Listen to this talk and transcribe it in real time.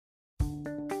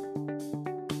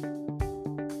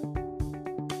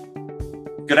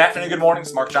Good afternoon, good morning.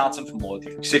 It's Mark Johnson from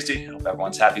Loyalty360. Hope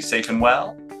everyone's happy, safe, and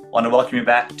well. I want to welcome you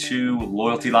back to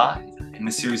Loyalty Live. In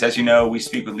this series, as you know, we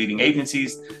speak with leading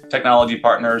agencies, technology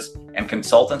partners, and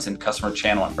consultants in customer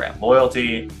channel and brand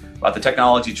loyalty about the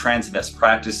technology trends and best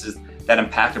practices that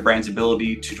impact a brand's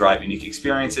ability to drive unique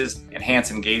experiences,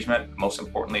 enhance engagement, most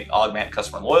importantly, augment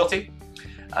customer loyalty.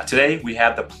 Today, we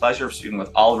have the pleasure of speaking with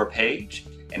Oliver Page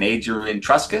and Adrian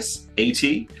Trzaskus,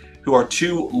 AT, who are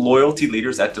two loyalty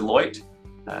leaders at Deloitte.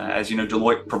 As you know,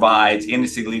 Deloitte provides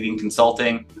industry-leading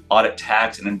consulting, audit,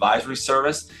 tax, and advisory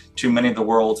service to many of the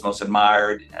world's most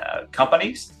admired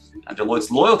companies.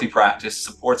 Deloitte's loyalty practice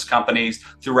supports companies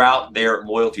throughout their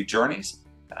loyalty journeys.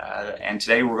 And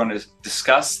today we're going to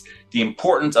discuss the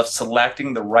importance of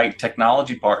selecting the right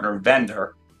technology partner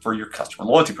vendor for your customer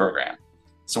loyalty program.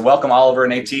 So welcome, Oliver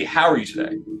and AT. How are you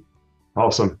today?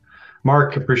 Awesome.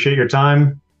 Mark, appreciate your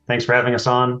time. Thanks for having us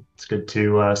on. It's good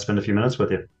to spend a few minutes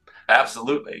with you.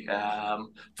 Absolutely.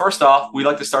 First off, we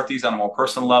like to start these on a more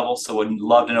personal level, so we'd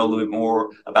love to know a little bit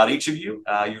more about each of you,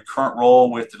 your current role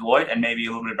with Deloitte, and maybe a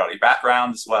little bit about your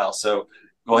background as well. So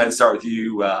go ahead and start with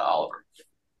you, Oliver.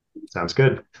 Sounds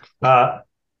good.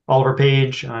 Oliver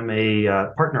Page, I'm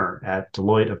a partner at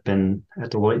Deloitte. I've been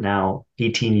at Deloitte now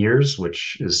 18 years,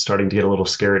 which is starting to get a little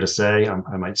scary to say.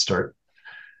 I might start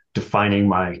defining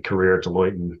my career at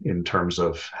Deloitte in terms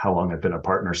of how long I've been a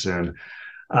partner soon.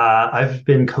 I've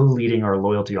been co-leading our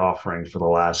loyalty offering for the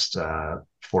last 4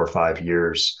 or 5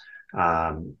 years,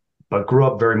 but grew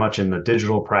up very much in the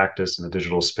digital practice and the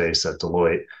digital space at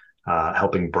Deloitte,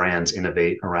 helping brands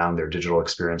innovate around their digital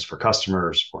experience for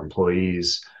customers, for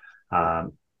employees.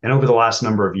 And over the last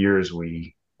number of years,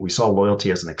 we saw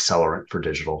loyalty as an accelerant for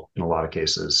digital in a lot of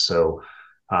cases. So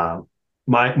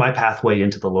my pathway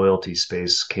into the loyalty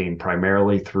space came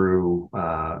primarily through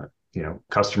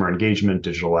customer engagement,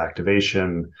 digital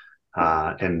activation,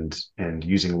 and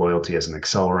using loyalty as an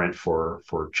accelerant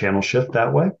for channel shift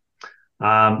that way.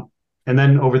 And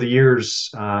then over the years,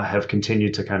 have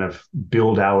continued to kind of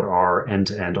build out our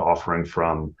end-to-end offering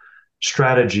from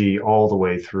strategy all the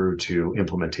way through to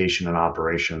implementation and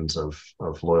operations of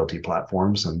loyalty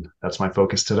platforms. And that's my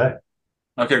focus today.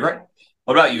 Okay, great.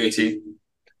 What about you, AT?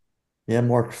 Yeah,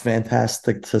 Mark,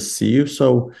 fantastic to see you.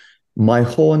 So my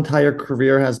whole entire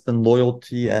career has been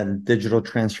loyalty and digital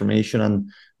transformation. And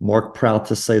Mark, proud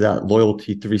to say that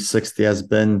Loyalty360 has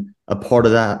been a part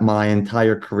of that my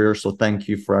entire career. So thank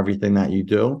you for everything that you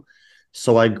do.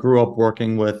 So I grew up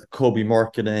working with Kobe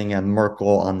Marketing and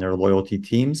Merkle on their loyalty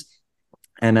teams.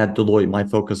 And at Deloitte, my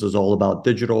focus is all about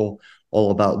digital,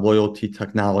 all about loyalty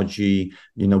technology.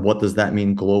 What does that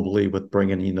mean globally with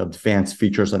bringing advanced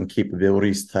features and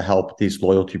capabilities to help these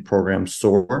loyalty programs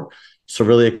soar? So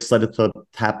really excited to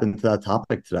tap into that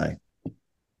topic today.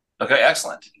 Okay,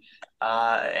 excellent.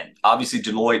 And obviously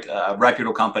Deloitte, a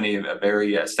reputable company, a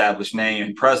very established name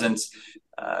and presence.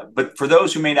 But for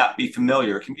those who may not be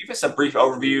familiar, can you give us a brief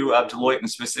overview of Deloitte and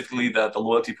specifically the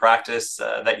loyalty practice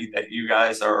that you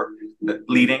guys are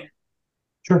leading?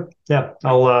 Sure. Yeah,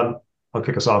 I'll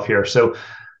kick us off here. So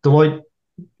Deloitte,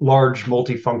 large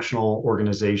multifunctional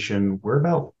organization. We're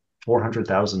about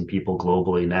 400,000 people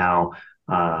globally now,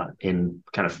 in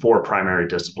kind of 4 primary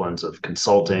disciplines of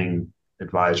consulting,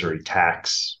 advisory,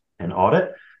 tax, and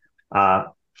audit.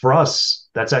 For us,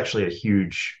 that's actually a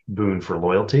huge boon for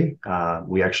loyalty.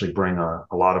 We actually bring a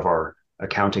lot of our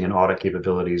accounting and audit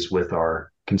capabilities with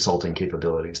our consulting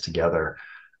capabilities together.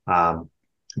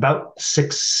 About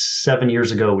 6-7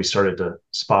 years ago, we started to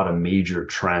spot a major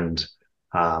trend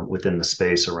within the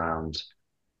space around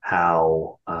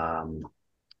how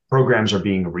programs are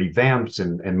being revamped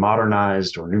and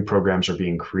modernized, or new programs are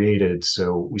being created.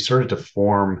 So we started to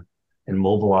form and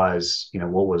mobilize,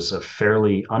 what was a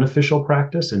fairly unofficial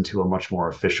practice into a much more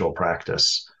official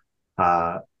practice.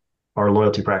 Our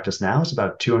loyalty practice now is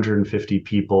about 250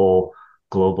 people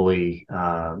globally,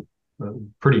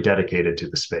 pretty dedicated to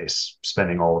the space,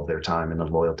 spending all of their time in the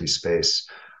loyalty space.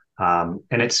 And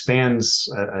it spans,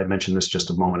 I mentioned this just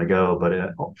a moment ago,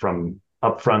 but from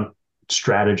upfront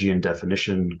strategy and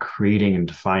definition, creating and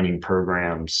defining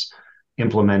programs,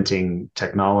 implementing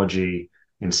technology,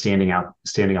 and standing up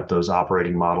those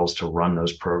operating models to run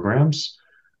those programs,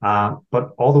 but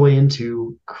all the way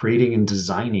into creating and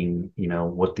designing,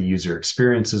 what the user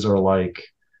experiences are like,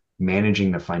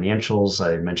 managing the financials.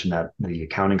 I mentioned that the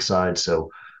accounting side. So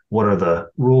what are the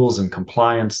rules and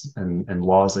compliance and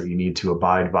laws that you need to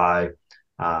abide by,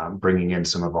 bringing in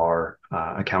some of our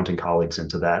accounting colleagues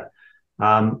into that.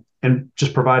 And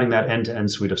just providing that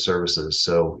end-to-end suite of services.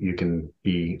 So you can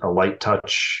be a light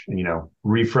touch,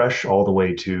 refresh all the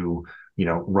way to,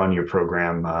 run your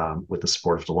program with the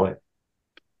support of Deloitte.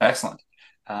 Excellent.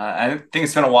 I think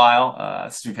it's been a while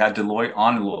since we've had Deloitte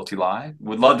on Loyalty Live.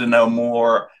 Would love to know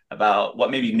more about what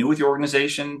may be new with your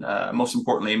organization. Most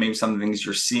importantly, maybe some of the things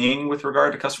you're seeing with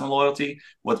regard to customer loyalty.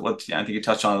 What I think you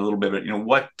touched on it a little bit,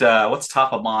 but what's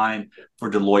top of mind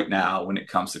for Deloitte now when it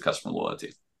comes to customer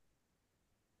loyalty?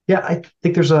 Yeah, I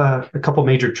think there's a couple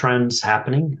major trends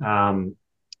happening.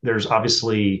 There's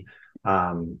obviously,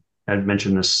 I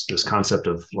mentioned this concept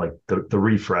of like the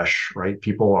refresh, right?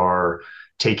 People are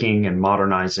taking and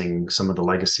modernizing some of the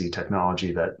legacy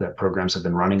technology that programs have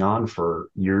been running on for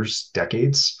years,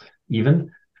 decades,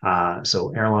 even.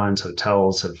 So airlines,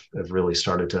 hotels have really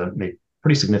started to make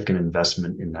pretty significant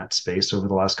investment in that space over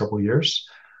the last couple of years.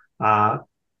 Uh,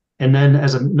 and then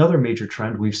as another major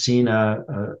trend, we've seen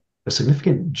a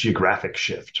significant geographic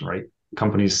shift, right?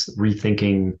 Companies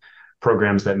rethinking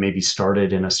programs that maybe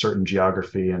started in a certain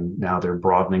geography and now they're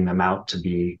broadening them out to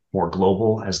be more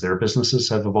global as their businesses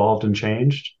have evolved and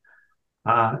changed.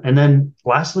 And then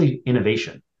lastly,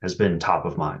 innovation has been top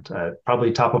of mind,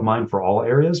 probably top of mind for all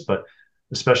areas, but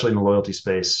especially in the loyalty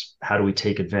space. How do we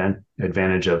take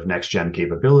advantage of next gen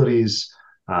capabilities?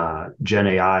 Gen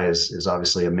AI is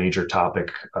obviously a major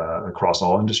topic across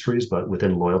all industries, but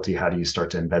within loyalty, how do you start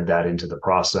to embed that into the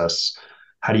process?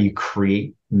 How do you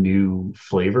create new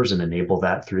flavors and enable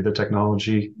that through the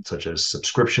technology, such as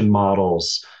subscription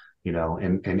models,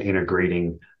 and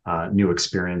integrating new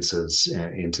experiences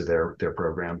into their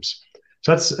programs?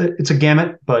 So it's a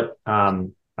gamut, but I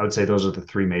would say those are the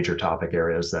three major topic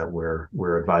areas that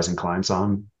we're advising clients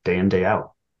on day in, day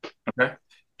out. Okay.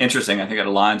 Interesting. I think it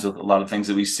aligns with a lot of things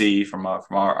that we see from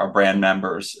our brand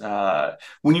members.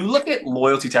 When you look at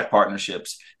loyalty tech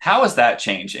partnerships, how is that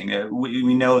changing?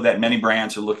 We know that many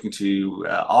brands are looking to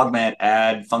augment,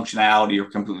 add functionality, or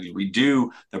completely redo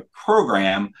the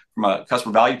program from a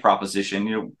customer value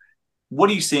proposition. What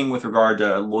are you seeing with regard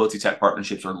to loyalty tech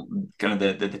partnerships or kind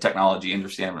of the technology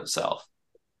industry in itself?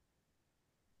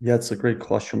 Yeah, it's a great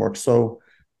question, Mark. So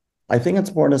I think it's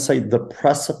important to say the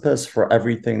precipice for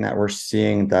everything that we're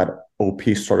seeing that OP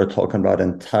started talking about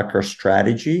in tech or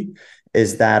strategy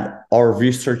is that our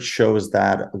research shows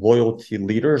that loyalty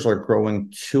leaders are growing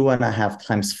 2.5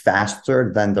 times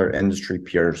faster than their industry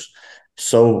peers.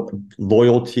 So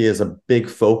loyalty is a big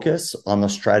focus on the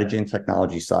strategy and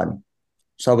technology side.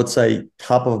 So I would say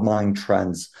top of mind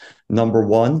trends. Number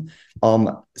one,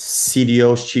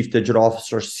 CDOs, chief digital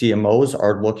officers, CMOs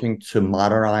are looking to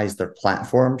modernize their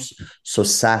platforms. So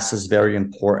SaaS is very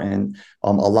important.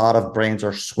 A lot of brands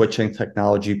are switching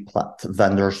technology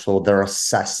vendors. So they're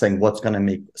assessing what's going to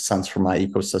make sense for my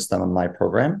ecosystem and my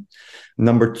program.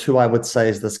 Number two, I would say,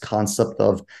 is this concept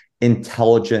of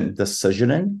intelligent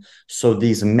decisioning. So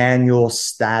these manual,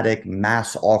 static,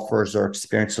 mass offers or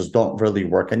experiences don't really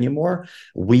work anymore.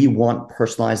 We want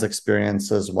personalized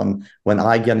experiences. When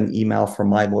I get an email from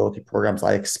my loyalty programs,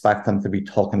 I expect them to be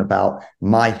talking about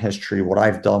my history, what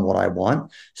I've done, what I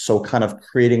want. So kind of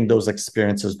creating those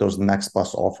experiences, those next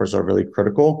best offers are really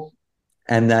critical.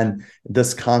 And then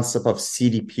this concept of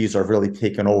CDPs are really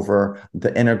taken over,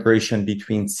 the integration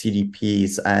between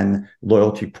CDPs and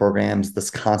loyalty programs, this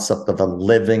concept of a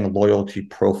living loyalty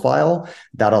profile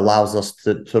that allows us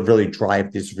to really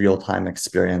drive these real-time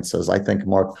experiences. I think,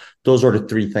 Mark, those are the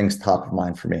three things top of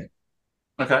mind for me.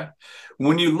 Okay.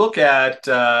 When you look at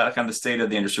kind of the state of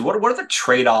the industry, what are the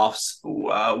trade-offs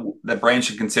that brands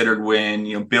should consider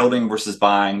when building versus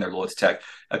buying their loyalty tech?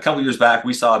 A couple of years back,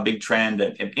 we saw a big trend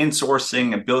in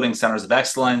insourcing and building centers of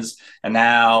excellence, and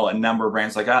now a number of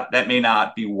brands like that may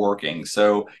not be working.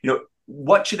 So,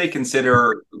 what should they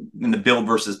consider in the build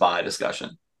versus buy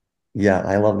discussion? Yeah,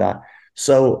 I love that.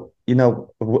 So,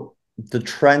 the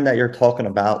trend that you're talking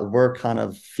about, we're kind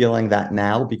of feeling that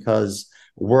now because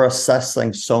we're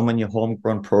assessing so many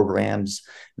homegrown programs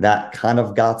that kind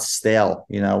of got stale.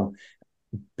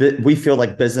 We feel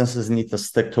like businesses need to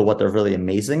stick to what they're really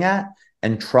amazing at,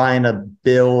 and trying to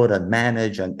build and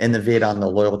manage and innovate on the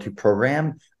loyalty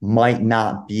program might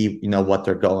not be, what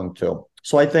they're going to.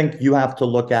 So I think you have to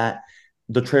look at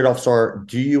the trade-offs are,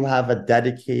 do you have a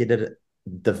dedicated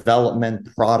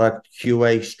development, product,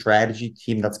 QA strategy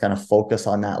team that's going to focus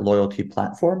on that loyalty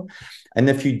platform? And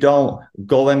if you don't,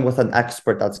 go in with an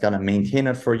expert that's going to maintain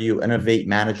it for you, innovate,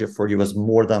 manage it for you is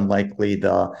more than likely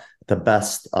the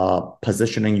best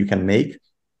positioning you can make.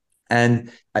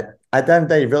 And at the end of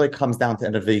the day, it really comes down to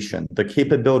innovation. The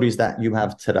capabilities that you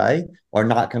have today are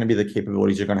not going to be the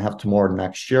capabilities you're going to have tomorrow,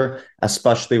 next year,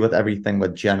 especially with everything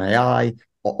with Gen AI,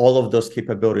 all of those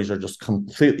capabilities are just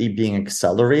completely being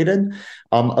accelerated,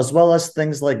 as well as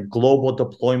things like global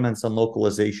deployments and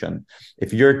localization.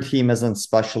 If your team isn't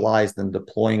specialized in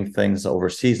deploying things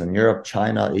overseas in Europe,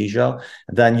 China, Asia,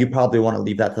 then you probably want to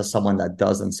leave that to someone that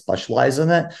doesn't specialize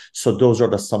in it. So those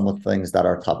are some of the things that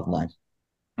are top of mind.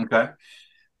 Okay.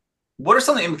 What are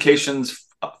some of the implications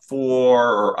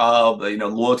for or of the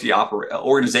loyalty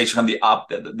organization on the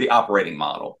operating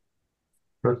model?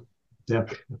 Sure.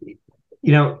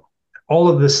 Yeah. All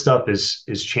of this stuff is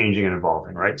changing and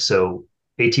evolving, right? So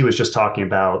AT was just talking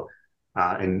about,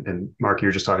 and Mark, you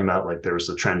were just talking about, like, there was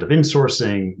the trend of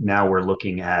insourcing. Now we're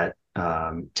looking at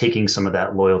taking some of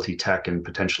that loyalty tech and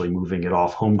potentially moving it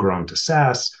off homegrown to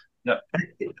SaaS. Yep.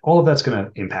 All of that's going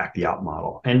to impact the op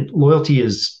model. And loyalty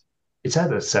it's at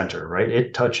the center, right?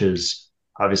 It touches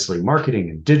obviously marketing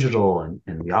and digital and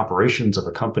the operations of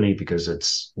a company, because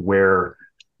it's where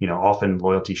often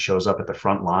loyalty shows up at the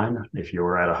front line. If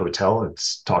you're at a hotel,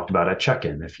 it's talked about at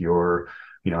check-in. If you're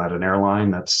at an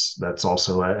airline, that's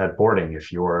also at boarding.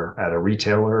 If you're at a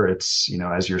retailer, it's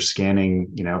as you're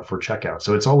scanning for checkout.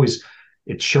 So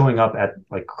it's showing up at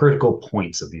like critical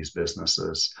points of these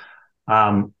businesses.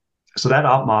 So that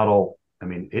op model, I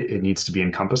mean, it needs to be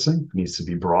encompassing, it needs to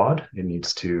be broad, it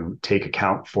needs to take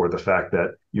account for the fact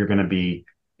that you're going to be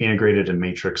integrated and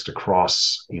matrixed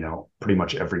across, pretty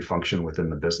much every function within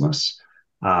the business.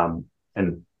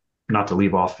 And not to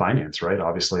leave off finance, right?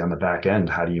 Obviously on the back end,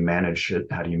 how do you manage it?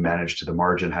 How do you manage to the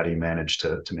margin? How do you manage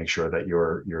to make sure that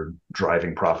you're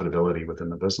driving profitability within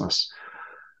the business?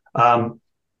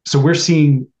 So we're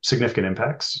seeing significant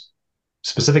impacts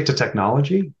specific to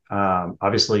technology.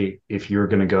 Obviously, if you're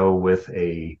going to go with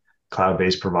a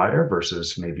cloud-based provider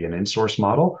versus maybe an in-source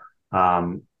model,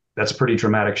 that's a pretty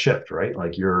dramatic shift, right?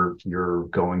 Like you're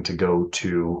going to go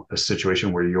to a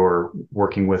situation where you're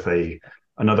working with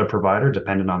another provider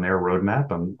dependent on their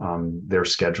roadmap, on their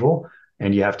schedule,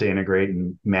 and you have to integrate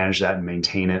and manage that and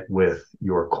maintain it with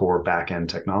your core back-end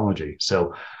technology.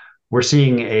 So we're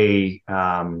seeing a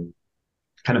kind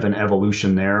of an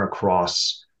evolution there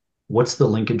across what's the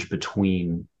linkage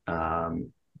between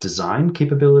design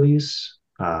capabilities,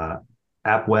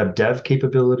 app web dev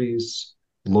capabilities,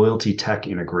 loyalty tech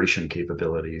integration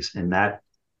capabilities, and that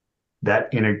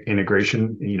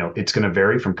integration, it's going to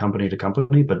vary from company to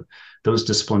company, but those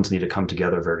disciplines need to come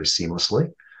together very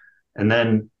seamlessly. And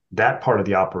then that part of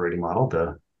the operating model,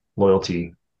 the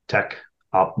loyalty tech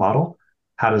op model,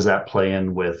 how does that play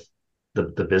in with the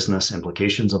business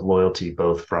implications of loyalty,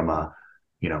 both from a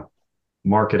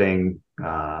marketing,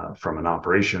 from an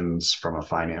operations, from a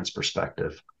finance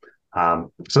perspective?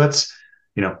 So that's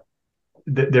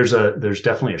there's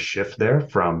definitely a shift there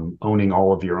from owning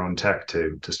all of your own tech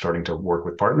to starting to work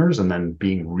with partners and then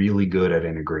being really good at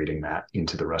integrating that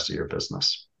into the rest of your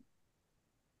business.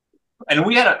 And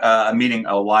we had a meeting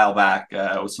a while back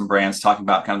with some brands talking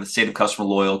about kind of the state of customer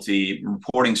loyalty,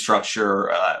 reporting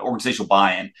structure, organizational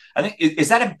buy-in. I think, is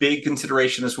that a big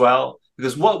consideration as well?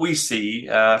 Because what we see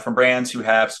from brands who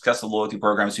have successful loyalty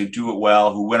programs, who do it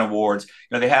well, who win awards,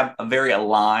 they have a very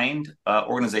aligned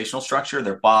organizational structure.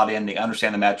 They're bought in, they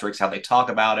understand the metrics, how they talk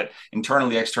about it,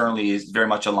 internally, externally is very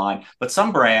much aligned. But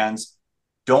some brands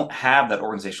don't have that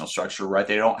organizational structure, right?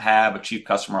 They don't have a chief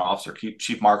customer officer,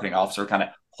 chief marketing officer kind of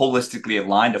holistically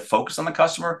aligned to focus on the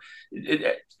customer.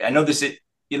 I know this.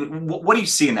 What do you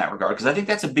see in that regard? Because I think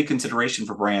that's a big consideration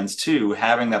for brands too,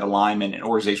 having that alignment and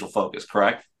organizational focus.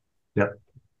 Correct? Yep.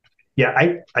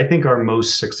 Yeah, I think our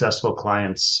most successful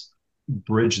clients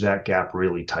bridge that gap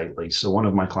really tightly. So one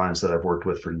of my clients that I've worked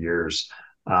with for years,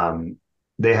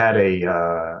 they had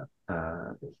a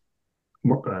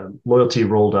loyalty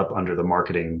rolled up under the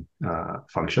marketing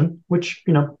function, which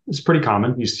is pretty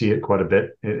common. You see it quite a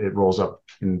bit. It rolls up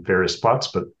in various spots,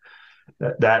 but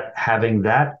that having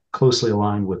that closely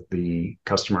aligned with the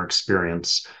customer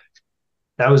experience,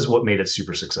 that was what made it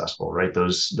super successful, right?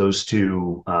 Those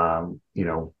two,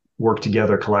 work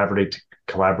together,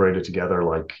 collaborated together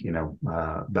like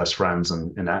best friends,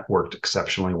 and that worked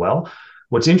exceptionally well.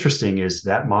 What's interesting is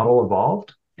that model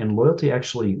evolved, and loyalty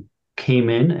actually came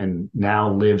in and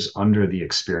now lives under the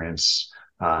experience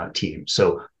team.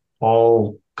 So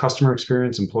all customer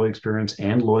experience, employee experience,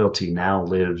 and loyalty now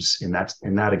lives in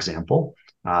that example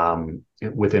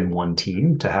within one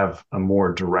team to have a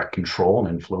more direct control and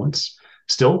influence.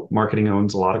 Still, marketing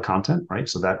owns a lot of content, right?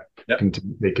 So that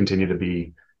they continue to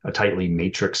be a tightly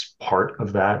matrixed part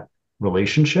of that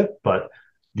relationship, but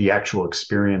the actual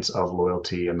experience of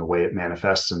loyalty and the way it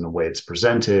manifests and the way it's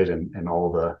presented and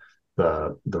all the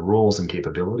rules and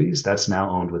capabilities, that's now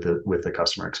owned with the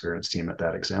customer experience team at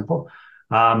that example.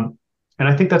 And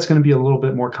I think that's going to be a little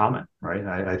bit more common, right?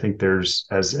 I think there's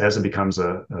as it becomes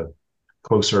a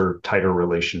closer, tighter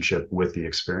relationship with the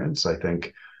experience, I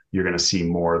think you're going to see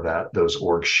more of those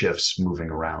org shifts moving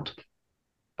around.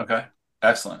 Okay,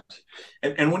 excellent.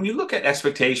 And when you look at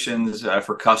expectations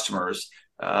for customers,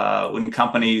 when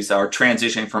companies are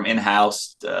transitioning from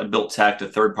in-house built tech to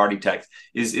third-party tech,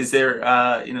 is there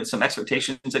some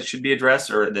expectations that should be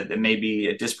addressed or that may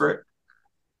be disparate?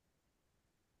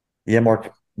 Yeah,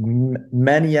 Mark,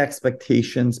 many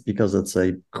expectations because it's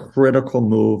a critical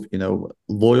move.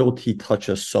 Loyalty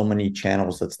touches so many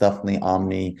channels. It's definitely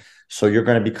omni. So you're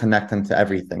going to be connecting to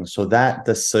everything. So that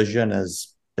decision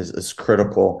is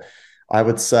critical. I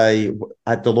would say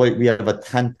at Deloitte, we have a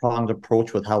 10-pronged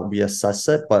approach with how we assess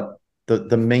it. But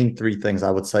the main three things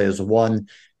I would say is one,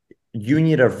 you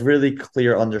need a really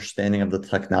clear understanding of the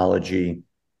technology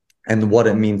and what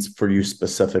it means for you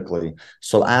specifically.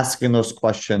 So asking those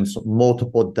questions,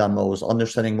 multiple demos,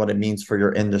 understanding what it means for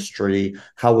your industry,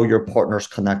 how will your partners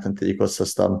connect into the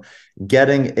ecosystem,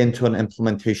 getting into an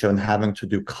implementation and having to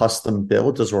do custom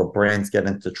builds is where brands get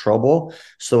into trouble.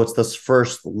 So it's this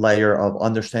first layer of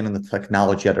understanding the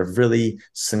technology at a really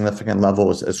significant level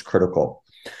is critical.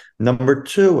 Number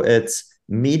two, it's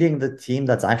meeting the team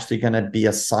that's actually going to be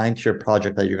assigned to your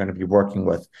project that you're going to be working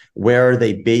with. Where are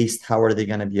they based? How are they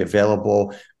going to be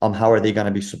available? How are they going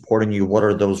to be supporting you? What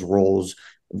are those roles?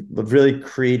 Really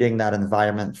creating that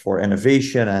environment for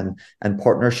innovation and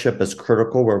partnership is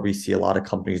critical, where we see a lot of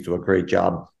companies do a great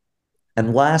job.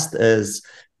 And last is,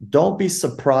 don't be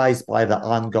surprised by the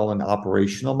ongoing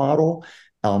operational model.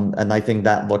 And I think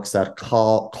that looks at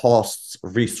costs,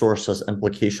 resources,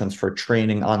 implications for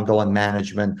training, ongoing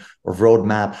management, or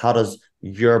roadmap. How does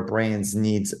your brand's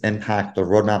needs impact the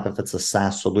roadmap if it's a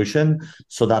SaaS solution?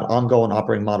 So that ongoing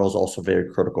operating model is also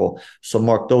very critical. So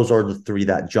Mark, those are the three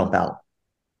that jump out.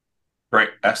 Great,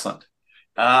 excellent.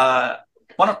 I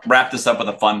want to wrap this up with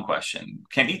a fun question.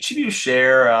 Can each of you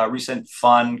share a recent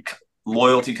fun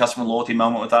customer loyalty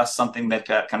moment with us, something that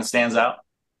kind of stands out?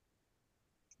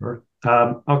 Sure.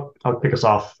 I'll kick us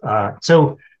off.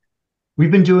 So we've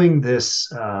been doing this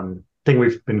thing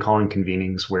we've been calling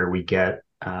convenings, where we get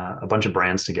a bunch of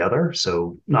brands together.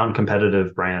 So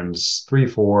non-competitive brands, 3,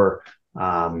 4,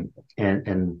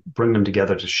 and bring them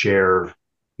together to share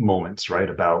moments,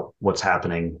 right, about what's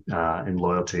happening in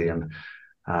loyalty and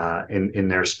in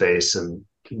their space. And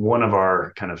one of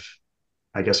our kind of,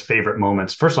 I guess, favorite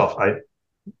moments. First off,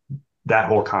 that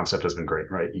whole concept has been great,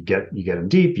 right? You get in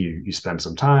deep, you spend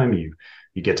some time, you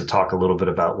get to talk a little bit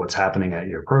about what's happening at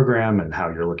your program and how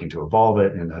you're looking to evolve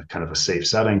it in a kind of a safe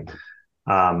setting.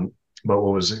 But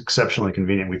what was exceptionally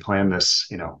convenient, we planned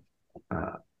this,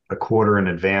 a quarter in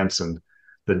advance, and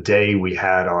the day we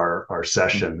had our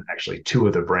session, actually 2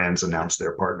 of the brands announced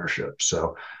their partnership.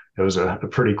 So it was a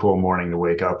pretty cool morning to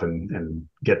wake up and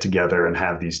get together and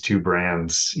have these 2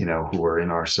 brands, who were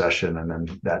in our session, and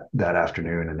then that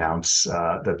afternoon announce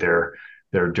that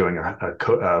they're doing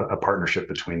a partnership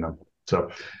between them.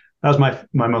 So that was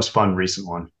my most fun recent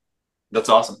one. That's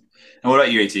awesome. And what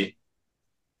about you, AT?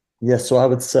 Yeah, so I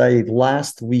would say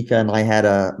last weekend I had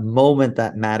a moment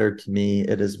that mattered to me.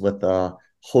 It is with a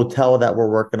hotel that we're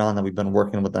working on, and we've been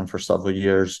working with them for several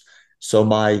years. So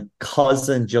my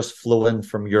cousin just flew in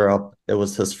from Europe. It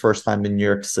was his first time in New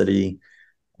York City.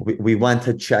 We went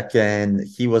to check in.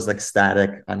 He was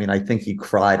ecstatic. I mean, I think he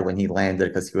cried when he landed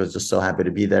because he was just so happy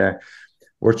to be there.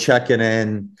 We're checking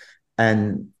in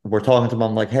and we're talking to him.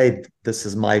 I'm like, hey, this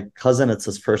is my cousin. It's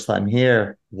his first time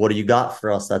here. What do you got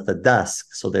for us at the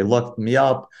desk? So they looked me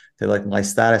up. They liked my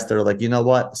status. They're like, you know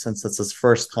what? Since it's his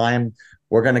first time,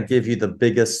 we're going to give you the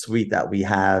biggest suite that we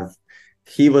have.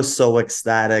 He was so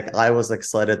ecstatic. I was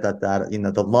excited that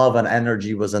the love and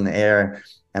energy was in the air.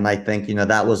 And I think,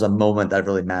 that was a moment that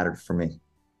really mattered for me.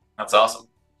 That's awesome.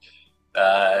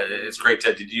 It's great.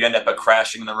 Did you end up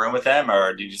crashing in the room with him,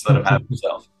 or did you just let him have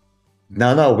himself?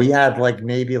 No, we had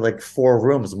maybe 4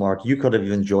 rooms, Mark. You could have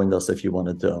even joined us if you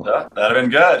wanted to. That'd have been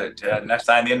good. Next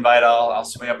time the invite, I'll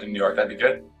swing up to New York. That'd be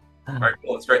good. Very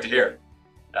cool. It's great to hear.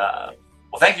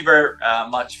 Well, thank you very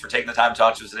much for taking the time to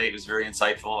talk to us today. It was very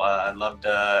insightful. I loved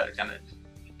kind of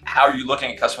how you're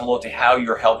looking at customer loyalty, how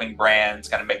you're helping brands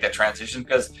kind of make that transition,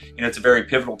 because it's a very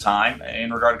pivotal time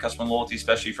in regard to customer loyalty,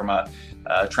 especially from a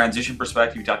transition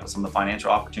perspective. You talked about some of the financial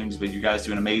opportunities, but you guys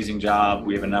do an amazing job.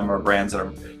 We have a number of brands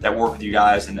that work with you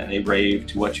guys, and they rave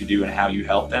to what you do and how you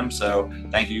help them. So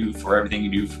thank you for everything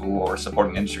you do for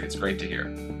supporting the industry. It's great to hear.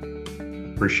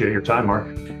 Appreciate your time, Mark.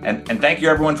 And thank you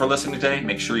everyone for listening today.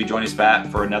 Make sure you join us back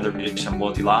for another edition of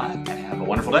Loyalty Live, and have a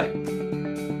wonderful day.